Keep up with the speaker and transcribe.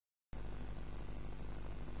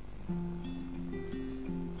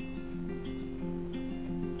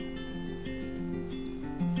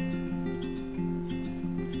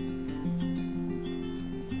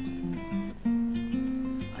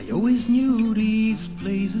always knew these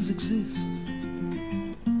places exist,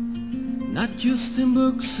 not just in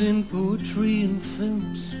books and poetry and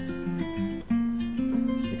films.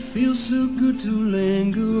 It feels so good to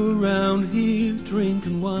linger around here,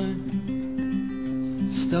 drinking wine,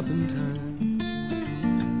 stopping time.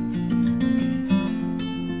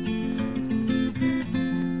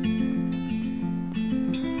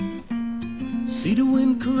 See the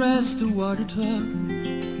wind caress the water top,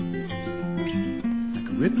 like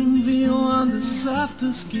a rippling veil on the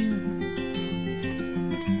softer skin.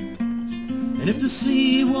 And if the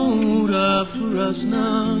sea won't offer us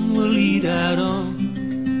none, we'll eat out on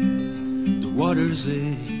the water's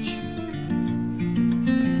edge.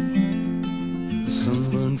 The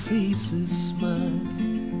sunburned faces smile,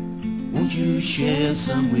 won't you share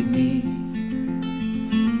some with me?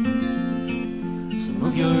 Some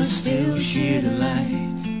of your still sheer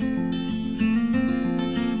delight,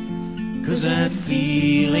 'cause that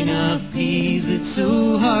feeling of peace, it's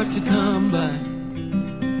so hard to come by.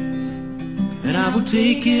 And I will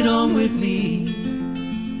take it on with me,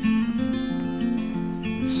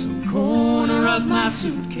 in some corner of my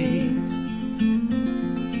suitcase.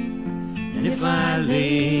 And if I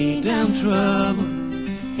lay down trouble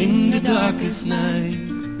in the darkest night,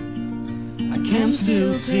 I can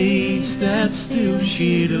still taste that still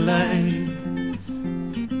sheer delight.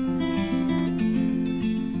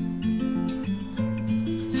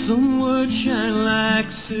 Some words shine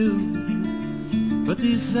like silver, but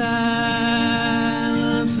this silence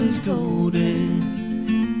is golden.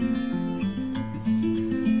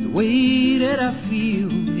 The way that I feel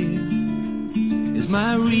here is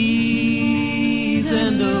my reason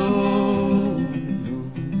to hold.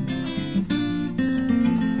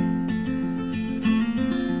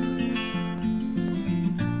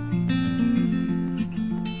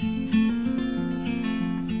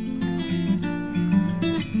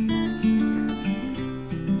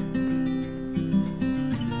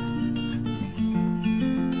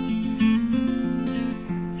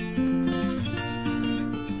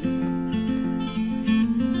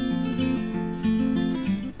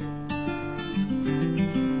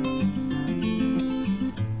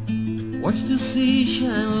 Watch the sea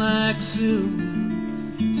shine like silver,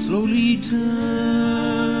 slowly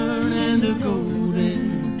turn into golden,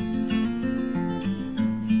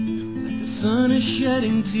 like the sun is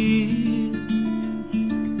shedding tears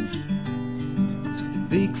to the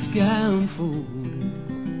big sky unfolding.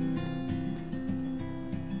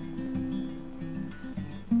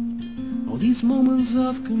 All these moments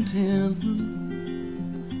of contentment,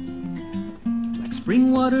 like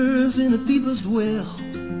spring waters in the deepest well.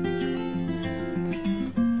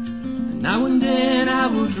 Now and then I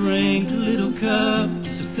will drink a little cup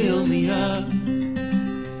just to fill me up,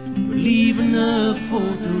 but leave enough for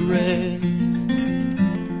the rest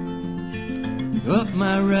of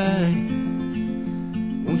my ride.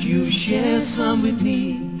 Won't you share some with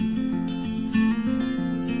me?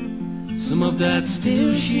 Some of that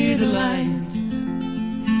still sheer delight,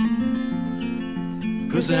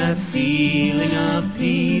 'cause that feeling of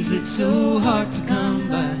peace, it's so hard to come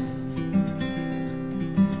by.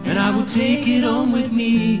 And I will take it on with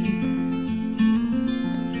me,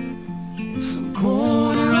 in some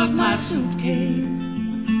corner of my suitcase.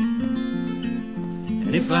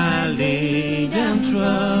 And if I lay down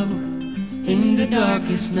trouble in the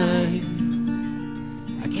darkest night,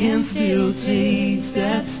 I can still taste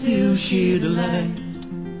that still sheer delight.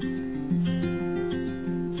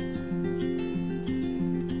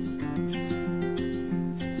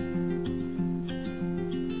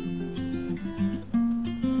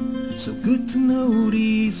 So good to know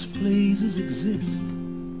these places exist,